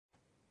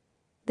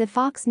The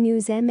Fox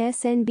News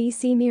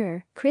MSNBC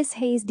mirror, Chris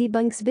Hayes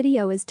debunks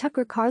video as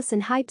Tucker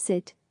Carlson hypes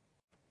it.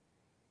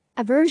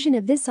 A version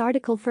of this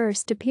article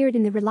first appeared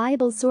in the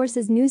Reliable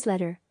Sources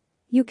newsletter.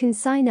 You can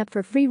sign up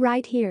for free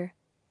right here.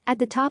 At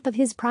the top of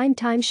his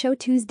primetime show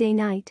Tuesday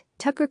night,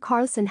 Tucker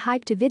Carlson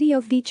hyped a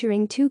video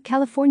featuring two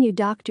California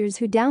doctors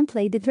who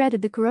downplayed the threat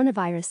of the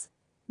coronavirus.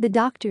 The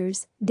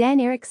doctors,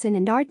 Erickson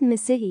and Artin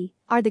Massihi,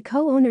 are the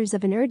co-owners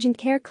of an urgent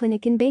care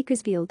clinic in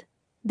Bakersfield.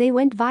 They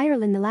went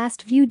viral in the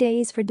last few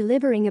days for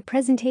delivering a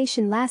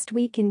presentation last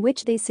week in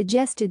which they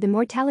suggested the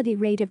mortality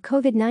rate of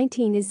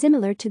COVID-19 is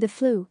similar to the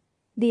flu.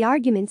 The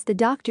arguments the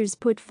doctors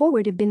put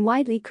forward have been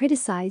widely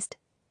criticized.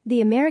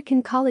 The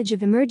American College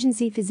of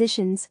Emergency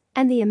Physicians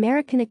and the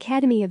American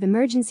Academy of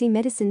Emergency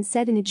Medicine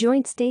said in a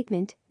joint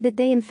statement that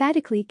they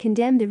emphatically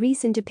condemn the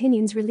recent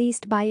opinions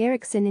released by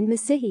Erickson and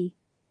Massihi.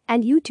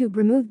 And YouTube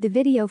removed the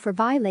video for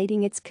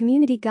violating its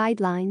community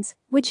guidelines,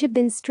 which have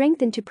been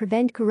strengthened to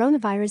prevent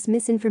coronavirus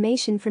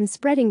misinformation from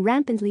spreading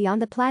rampantly on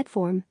the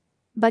platform.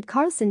 But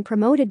Carlson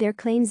promoted their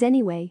claims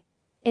anyway.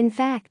 In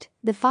fact,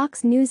 the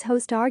Fox News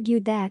host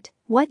argued that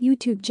what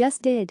YouTube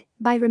just did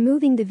by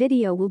removing the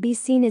video will be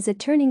seen as a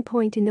turning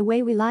point in the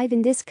way we live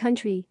in this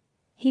country.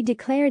 He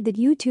declared that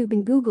YouTube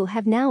and Google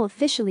have now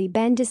officially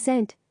banned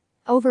dissent.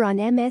 Over on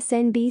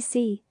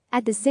MSNBC,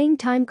 at the same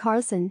time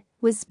Carlson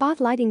was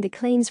spotlighting the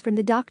claims from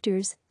the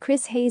doctors,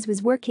 Chris Hayes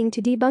was working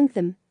to debunk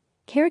them.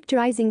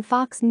 Characterizing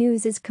Fox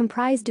News as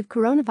comprised of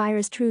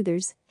coronavirus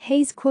truthers,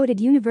 Hayes quoted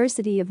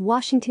University of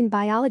Washington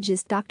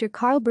biologist Dr.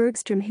 Carl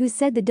Bergstrom, who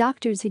said the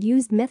doctors had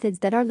used methods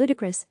that are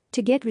ludicrous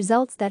to get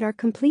results that are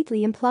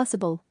completely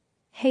implausible.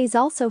 Hayes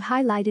also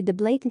highlighted the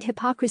blatant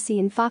hypocrisy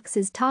in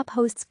Fox's top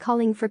hosts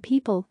calling for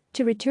people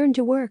to return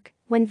to work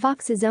when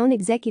Fox's own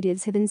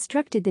executives have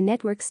instructed the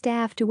network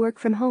staff to work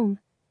from home.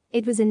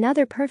 It was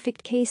another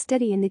perfect case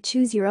study in the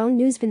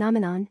choose-your-own-news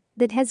phenomenon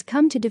that has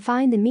come to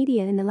define the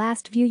media in the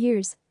last few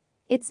years.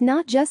 It's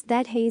not just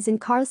that Hayes and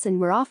Carlson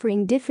were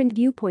offering different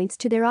viewpoints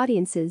to their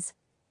audiences.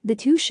 The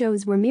two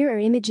shows were mirror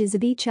images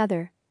of each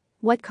other.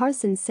 What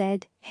Carlson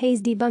said,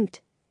 Hayes debunked.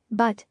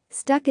 But,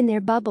 stuck in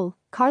their bubble,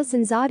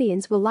 Carlson's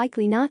audience will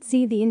likely not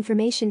see the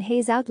information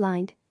Hayes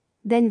outlined.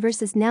 Then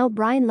versus now.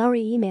 Brian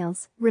Lowry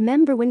emails,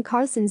 remember when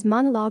Carlson's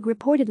monologue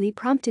reportedly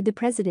prompted the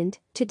president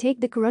to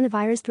take the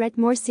coronavirus threat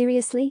more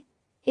seriously?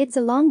 It's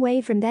a long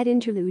way from that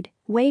interlude,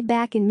 way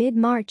back in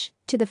mid-March,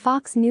 to the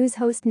Fox News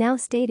host now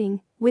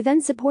stating, with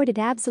unsupported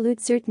absolute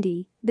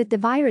certainty, that the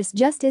virus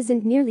just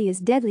isn't nearly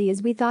as deadly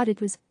as we thought it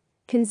was.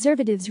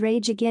 Conservatives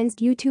rage against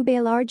YouTube.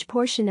 A large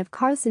portion of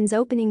Carlson's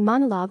opening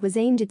monologue was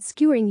aimed at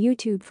skewering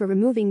YouTube for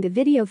removing the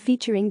video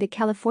featuring the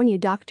California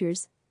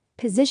doctors.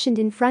 Positioned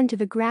in front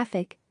of a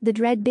graphic, the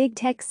dread big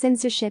tech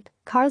censorship,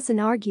 Carlson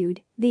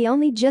argued, the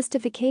only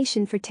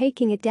justification for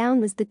taking it down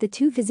was that the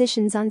two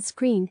physicians on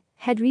screen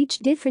had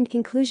reached different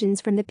conclusions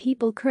from the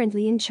people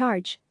currently in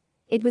charge.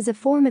 It was a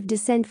form of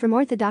dissent from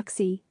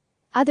orthodoxy.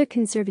 Other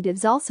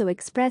conservatives also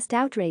expressed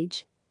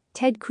outrage.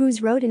 Ted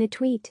Cruz wrote in a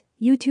tweet,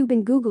 YouTube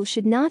and Google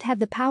should not have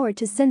the power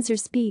to censor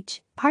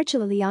speech,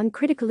 particularly on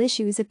critical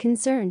issues of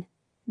concern.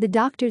 The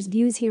doctors'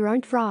 views here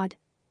aren't fraud.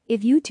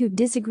 If YouTube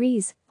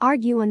disagrees,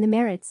 argue on the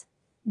merits.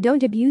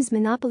 Don't abuse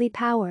monopoly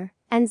power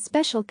and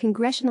special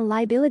congressional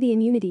liability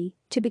immunity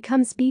to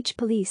become speech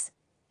police.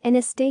 In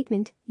a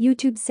statement,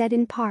 YouTube said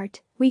in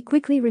part, we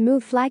quickly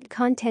remove flagged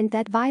content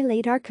that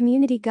violate our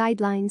community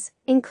guidelines,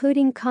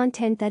 including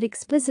content that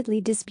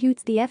explicitly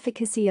disputes the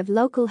efficacy of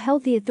local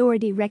health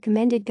authority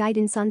recommended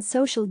guidance on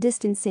social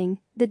distancing,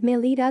 that may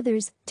lead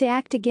others to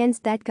act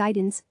against that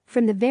guidance.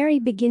 From the very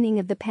beginning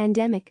of the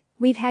pandemic,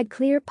 we've had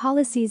clear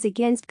policies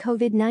against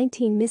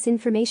COVID-19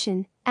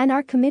 misinformation and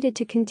are committed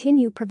to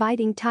continue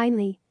providing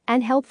timely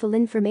and helpful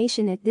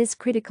information at this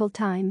critical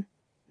time.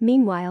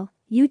 Meanwhile,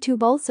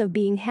 YouTube also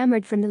being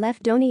hammered from the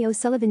left. Donnie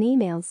O'Sullivan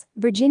emails,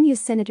 Virginia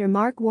Senator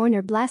Mark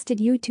Warner blasted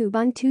YouTube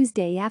on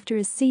Tuesday after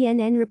a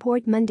CNN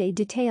report Monday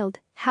detailed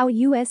how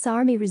U.S.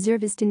 Army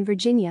reservist in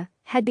Virginia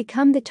had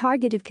become the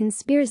target of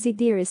conspiracy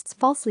theorists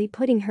falsely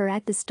putting her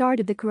at the start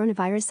of the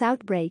coronavirus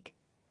outbreak.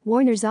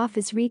 Warner's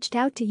office reached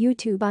out to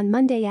YouTube on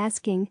Monday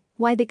asking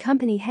why the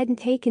company hadn't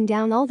taken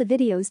down all the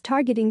videos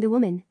targeting the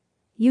woman.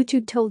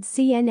 YouTube told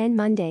CNN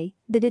Monday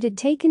that it had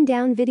taken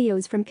down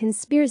videos from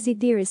conspiracy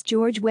theorist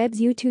George Webb's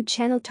YouTube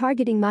channel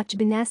targeting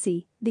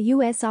Massihi, the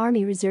U.S.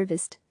 Army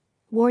reservist.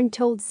 Warren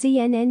told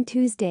CNN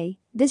Tuesday,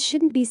 this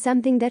shouldn't be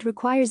something that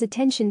requires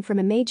attention from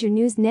a major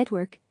news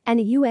network and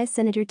a U.S.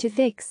 senator to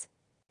fix.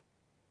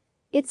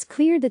 It's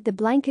clear that the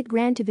blanket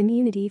grant of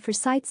immunity for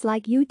sites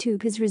like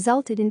YouTube has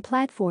resulted in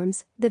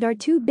platforms that are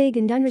too big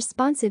and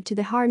unresponsive to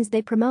the harms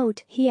they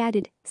promote, he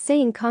added,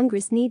 saying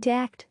Congress need to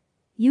act.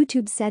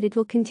 YouTube said it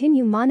will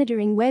continue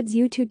monitoring Webb's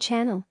YouTube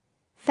channel.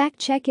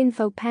 Fact-check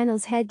info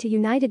panels head to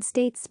United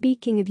States.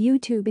 Speaking of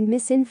YouTube and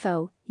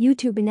misinfo,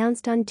 YouTube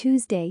announced on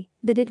Tuesday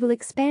that it will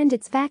expand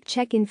its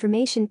fact-check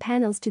information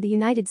panels to the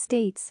United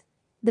States.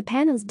 The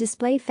panels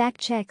display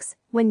fact checks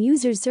when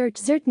users search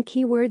certain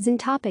keywords and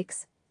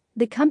topics.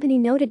 The company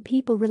noted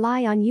people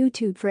rely on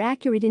YouTube for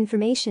accurate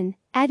information,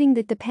 adding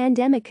that the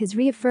pandemic has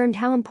reaffirmed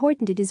how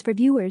important it is for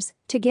viewers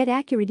to get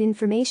accurate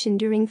information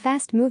during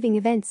fast-moving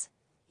events.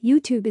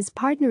 YouTube is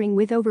partnering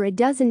with over a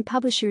dozen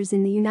publishers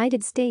in the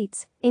United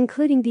States,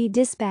 including The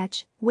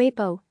Dispatch,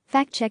 Weibo,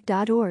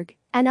 factcheck.org,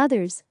 and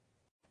others.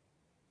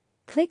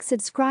 Click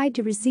subscribe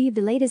to receive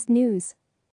the latest news.